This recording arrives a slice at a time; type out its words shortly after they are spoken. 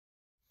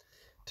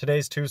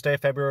Today's Tuesday,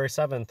 February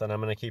 7th, and I'm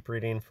going to keep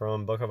reading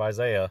from Book of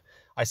Isaiah.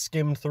 I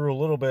skimmed through a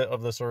little bit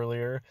of this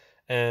earlier,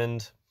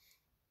 and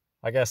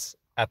I guess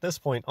at this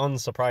point,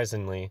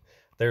 unsurprisingly,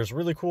 there's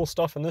really cool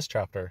stuff in this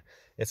chapter.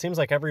 It seems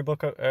like every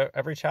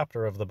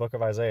chapter of the Book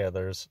of Isaiah,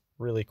 there's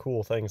really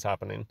cool things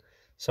happening.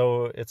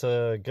 So it's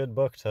a good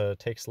book to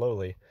take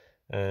slowly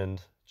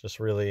and just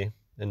really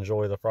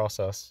enjoy the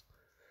process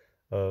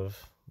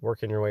of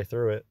working your way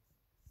through it.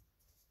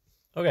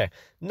 Okay,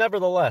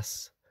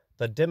 nevertheless,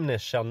 the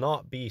dimness shall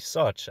not be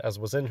such as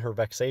was in her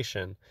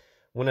vexation,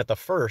 when at the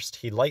first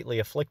he lightly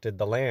afflicted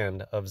the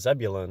land of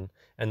Zebulun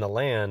and the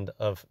land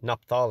of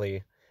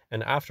Naphtali,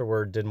 and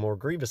afterward did more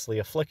grievously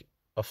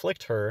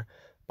afflict her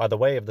by the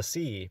way of the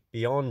sea,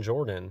 beyond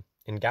Jordan,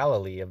 in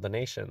Galilee of the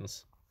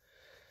nations.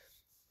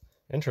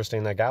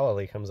 Interesting that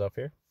Galilee comes up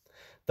here.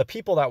 The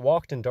people that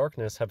walked in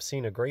darkness have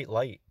seen a great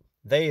light.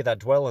 They that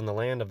dwell in the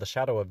land of the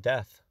shadow of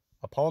death,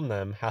 upon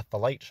them hath the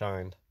light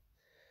shined.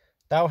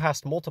 Thou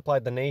hast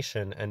multiplied the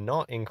nation, and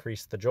not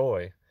increased the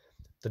joy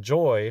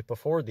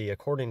before thee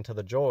according to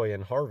the joy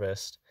in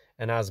harvest,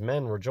 and as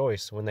men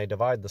rejoice when they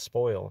divide the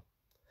spoil.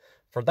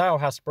 For thou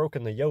hast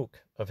broken the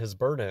yoke of his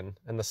burden,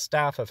 and the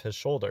staff of his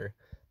shoulder,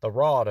 the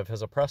rod of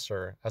his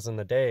oppressor, as in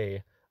the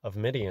day of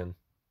Midian.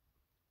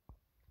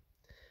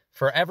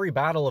 For every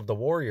battle of the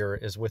warrior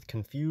is with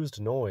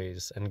confused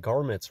noise, and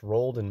garments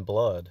rolled in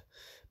blood,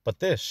 but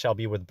this shall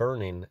be with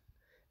burning,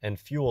 and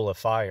fuel of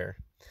fire.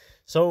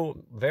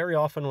 So very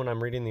often when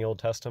I'm reading the Old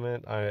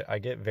Testament, I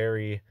get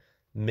very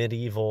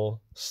medieval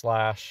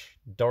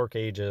 / Dark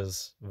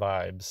Ages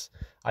vibes.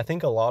 I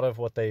think a lot of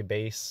what they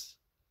base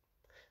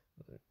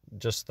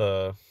just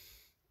the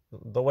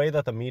way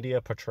that the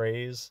media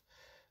portrays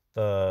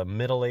the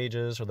Middle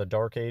Ages or the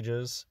Dark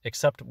Ages,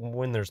 except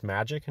when there's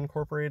magic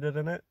incorporated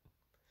in it.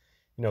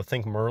 You know,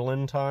 think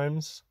Merlin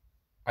times.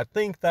 I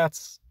think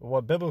that's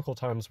what biblical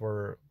times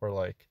were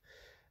like.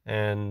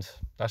 And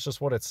that's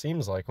just what it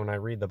seems like when I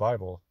read the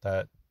Bible,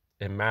 that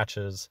it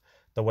matches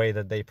the way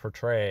that they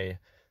portray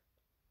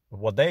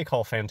what they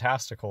call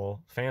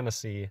fantastical,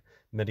 fantasy,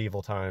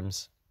 medieval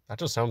times. That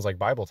just sounds like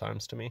Bible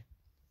times to me.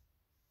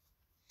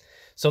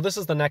 So this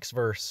is the next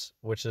verse,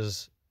 which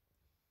is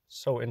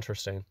so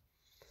interesting.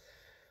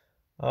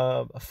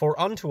 For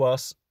unto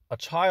us a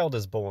child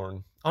is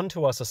born,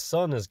 unto us a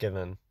son is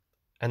given,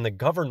 and the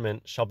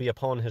government shall be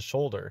upon his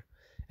shoulder,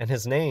 and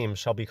his name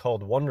shall be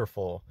called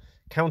Wonderful,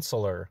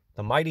 Counselor,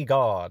 the Mighty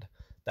God,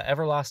 the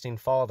Everlasting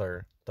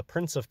Father, the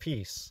Prince of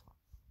Peace.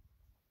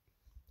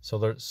 So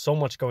there's so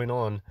much going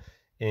on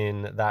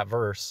in that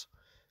verse.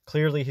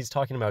 Clearly he's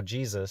talking about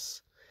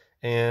Jesus,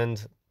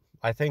 and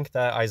I think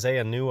that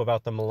Isaiah knew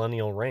about the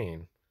millennial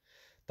reign,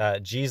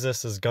 that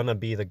Jesus is going to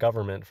be the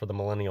government for the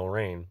millennial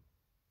reign.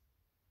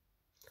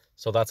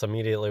 So that's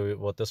immediately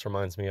what this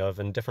reminds me of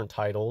in different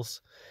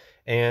titles.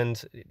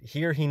 And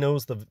here he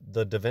knows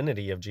the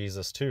divinity of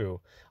Jesus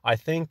too. I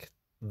think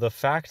the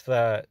fact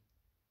that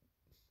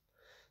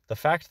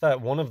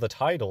one of the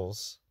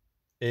titles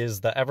is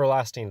the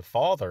Everlasting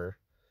Father,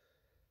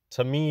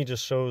 to me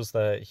just shows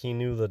that he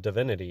knew the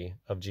divinity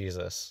of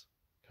Jesus,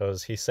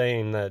 because he's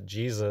saying that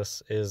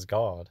Jesus is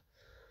God.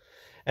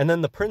 And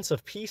then the Prince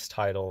of Peace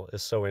title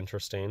is so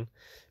interesting,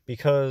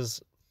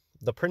 because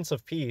the Prince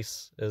of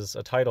Peace is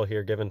a title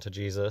here given to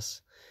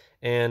Jesus,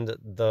 and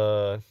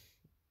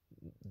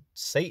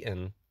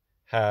Satan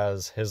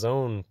has his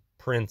own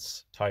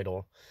prince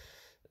title.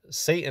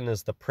 Satan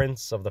is the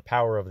prince of the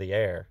power of the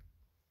air.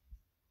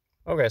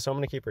 Okay, so I'm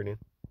going to keep reading.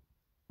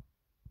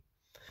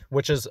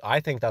 Which is, I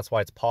think that's why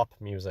it's pop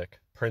music,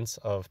 Prince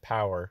of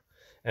Power.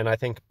 And I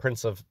think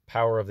Prince of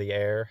Power of the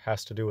Air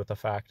has to do with the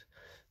fact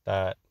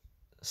that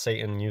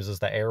Satan uses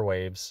the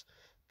airwaves.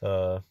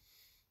 That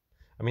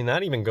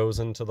even goes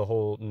into the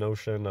whole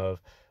notion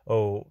of,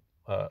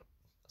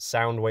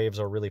 sound waves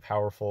are really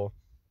powerful,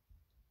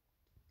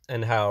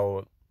 and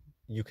how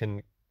you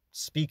can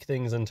speak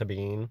things into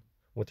being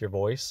with your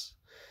voice,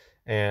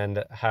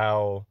 and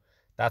how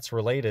that's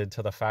related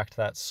to the fact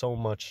that so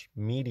much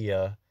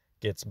media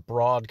gets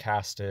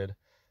broadcasted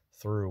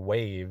through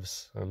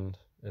waves, and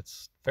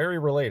it's very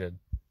related.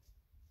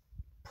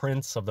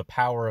 Prince of the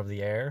power of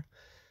the air.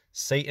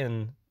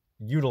 Satan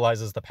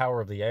utilizes the power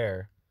of the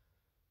air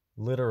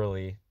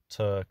literally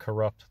to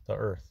corrupt the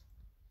earth.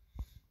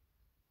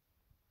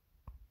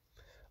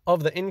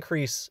 Of the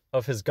increase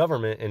of his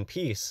government and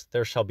peace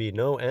there shall be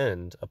no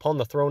end, upon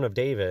the throne of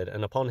David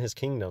and upon his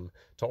kingdom,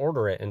 to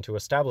order it and to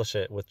establish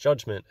it with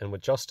judgment and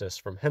with justice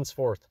from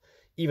henceforth,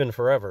 even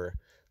forever.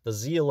 The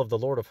zeal of the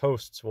Lord of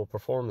hosts will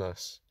perform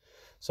this.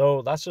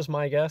 So that's just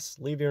my guess.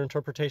 Leave your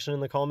interpretation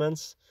in the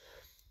comments.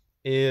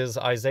 Is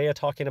Isaiah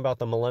talking about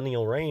the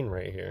millennial reign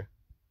right here?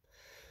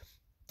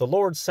 The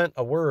Lord sent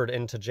a word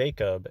into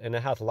Jacob, and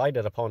it hath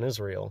lighted upon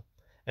Israel.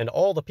 And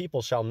all the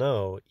people shall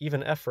know,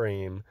 even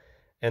Ephraim,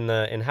 and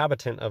the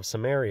inhabitant of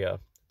Samaria,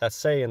 that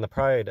say in the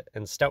pride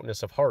and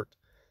stoutness of heart,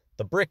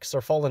 the bricks are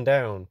fallen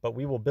down, but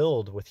we will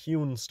build with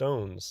hewn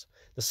stones.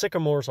 The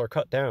sycamores are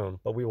cut down,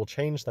 but we will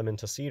change them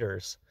into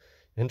cedars.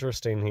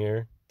 Interesting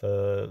here,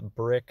 the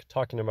brick,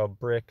 talking about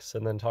bricks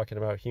and then talking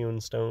about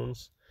hewn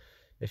stones.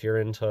 if you're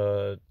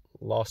into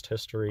lost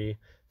history,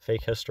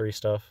 fake history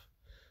stuff.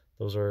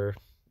 Those are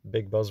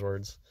big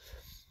buzzwords.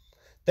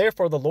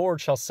 Therefore the Lord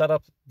shall set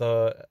up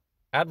the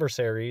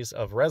adversaries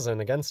of Rezin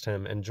against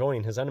him, and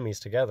join his enemies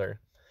together,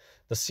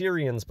 the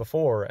Syrians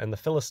before and the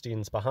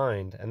Philistines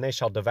behind, and they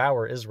shall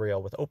devour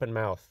Israel with open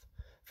mouth.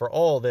 For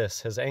all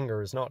this his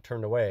anger is not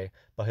turned away,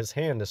 but his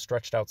hand is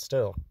stretched out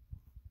still.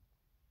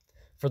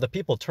 For the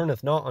people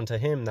turneth not unto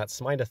him that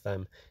smiteth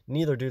them,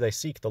 neither do they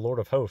seek the Lord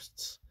of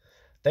hosts.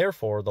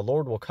 Therefore the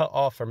Lord will cut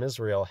off from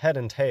Israel head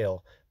and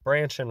tail,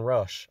 branch and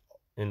rush,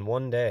 in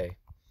one day.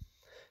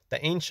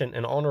 The ancient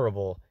and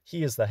honorable,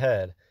 he is the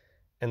head,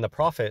 and the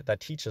prophet that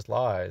teacheth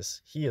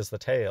lies, he is the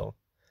tail.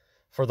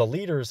 For the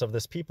leaders of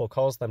this people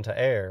cause them to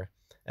err,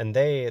 and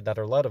they that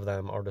are led of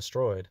them are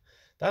destroyed.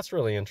 That's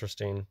really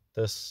interesting,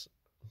 this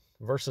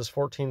verses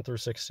 14 through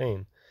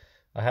 16.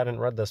 I hadn't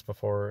read this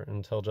before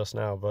until just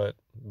now, but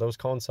those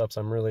concepts,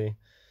 I'm really,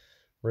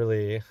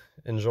 really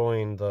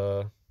enjoying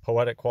the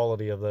poetic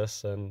quality of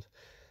this and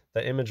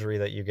the imagery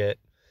that you get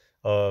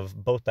of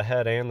both the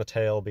head and the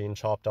tail being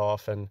chopped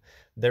off. And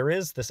there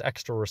is this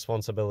extra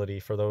responsibility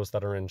for those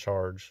that are in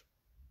charge.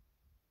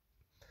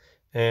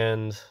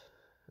 And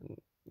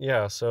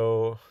yeah,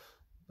 so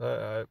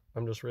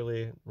I'm just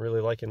really, really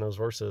liking those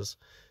verses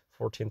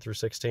 14 through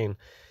 16.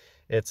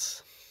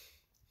 It's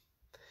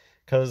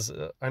because,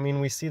 I mean,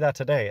 we see that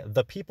today.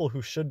 The people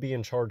who should be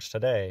in charge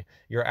today,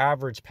 your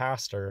average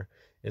pastor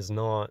is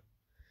not,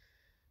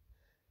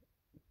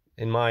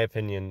 in my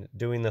opinion,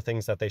 doing the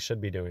things that they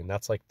should be doing.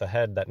 That's like the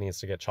head that needs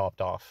to get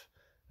chopped off.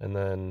 And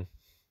then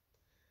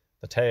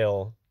the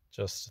tail,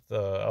 just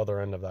the other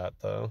end of that,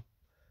 the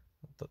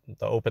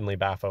openly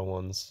Bapho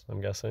ones,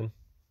 I'm guessing.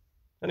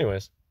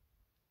 Anyways,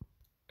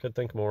 could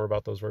think more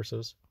about those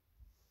verses.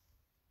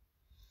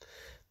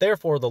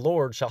 Therefore the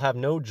Lord shall have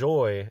no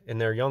joy in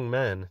their young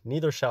men,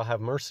 neither shall have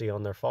mercy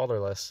on their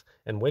fatherless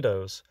and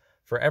widows.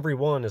 For every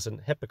one is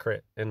an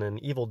hypocrite and an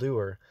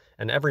evildoer,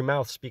 and every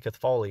mouth speaketh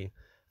folly.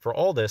 For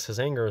all this his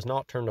anger is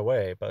not turned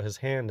away, but his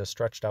hand is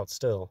stretched out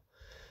still.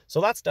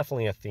 So that's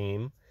definitely a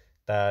theme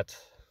that,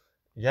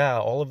 yeah,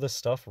 all of this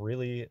stuff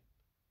really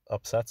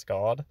upsets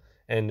God,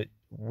 and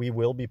we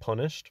will be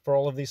punished for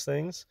all of these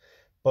things,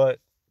 but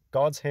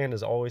God's hand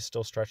is always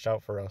still stretched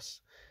out for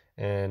us,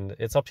 and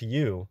it's up to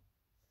you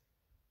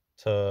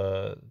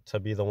to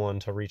be the one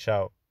to reach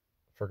out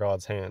for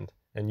God's hand.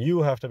 And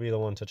you have to be the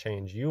one to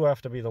change. You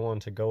have to be the one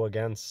to go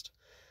against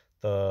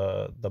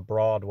the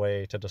broad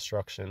way to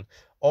destruction.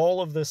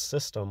 All of this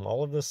system,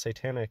 all of this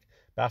satanic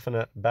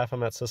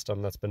Baphomet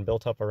system that's been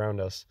built up around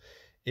us,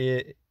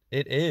 it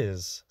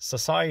is,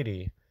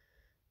 society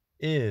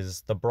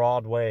is the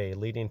broad way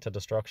leading to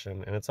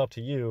destruction. And it's up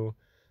to you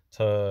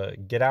to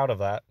get out of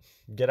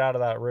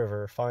that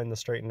river, find the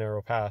straight and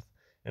narrow path.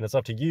 And it's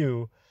up to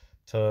you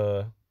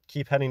to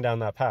keep heading down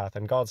that path,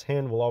 and God's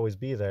hand will always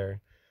be there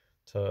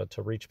to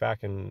reach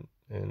back and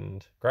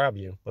grab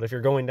you. But if you're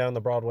going down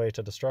the broad way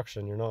to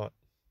destruction, you're not.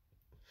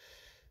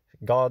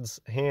 God's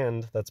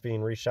hand that's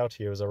being reached out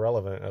to you is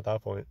irrelevant at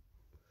that point.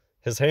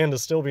 His hand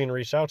is still being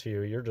reached out to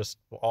you. You're just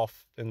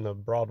off in the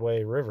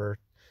Broadway River,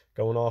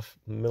 going out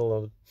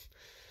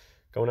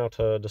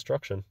to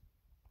destruction.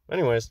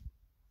 Anyways,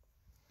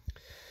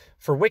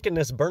 for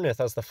wickedness burneth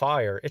as the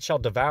fire, it shall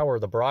devour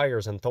the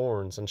briars and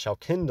thorns, and shall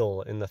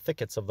kindle in the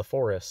thickets of the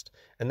forest,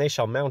 and they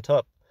shall mount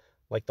up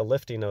like the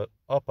lifting up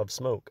of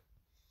smoke.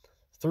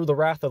 Through the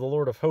wrath of the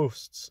Lord of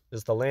hosts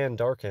is the land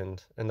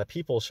darkened, and the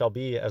people shall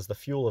be as the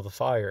fuel of the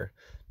fire.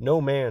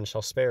 No man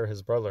shall spare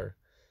his brother.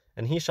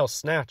 And he shall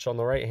snatch on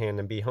the right hand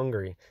and be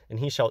hungry, and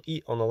he shall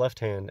eat on the left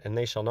hand, and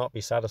they shall not be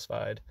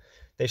satisfied.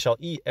 They shall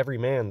eat every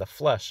man the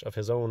flesh of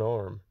his own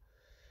arm.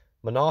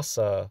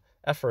 Manasseh,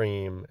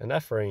 Ephraim, and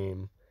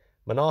Ephraim,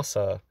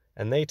 Manasseh,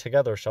 and they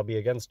together shall be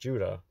against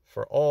Judah.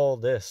 For all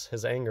this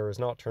his anger is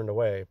not turned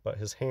away, but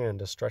his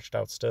hand is stretched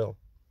out still.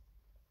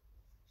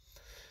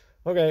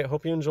 Okay,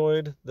 hope you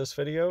enjoyed this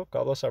video.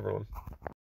 God bless everyone.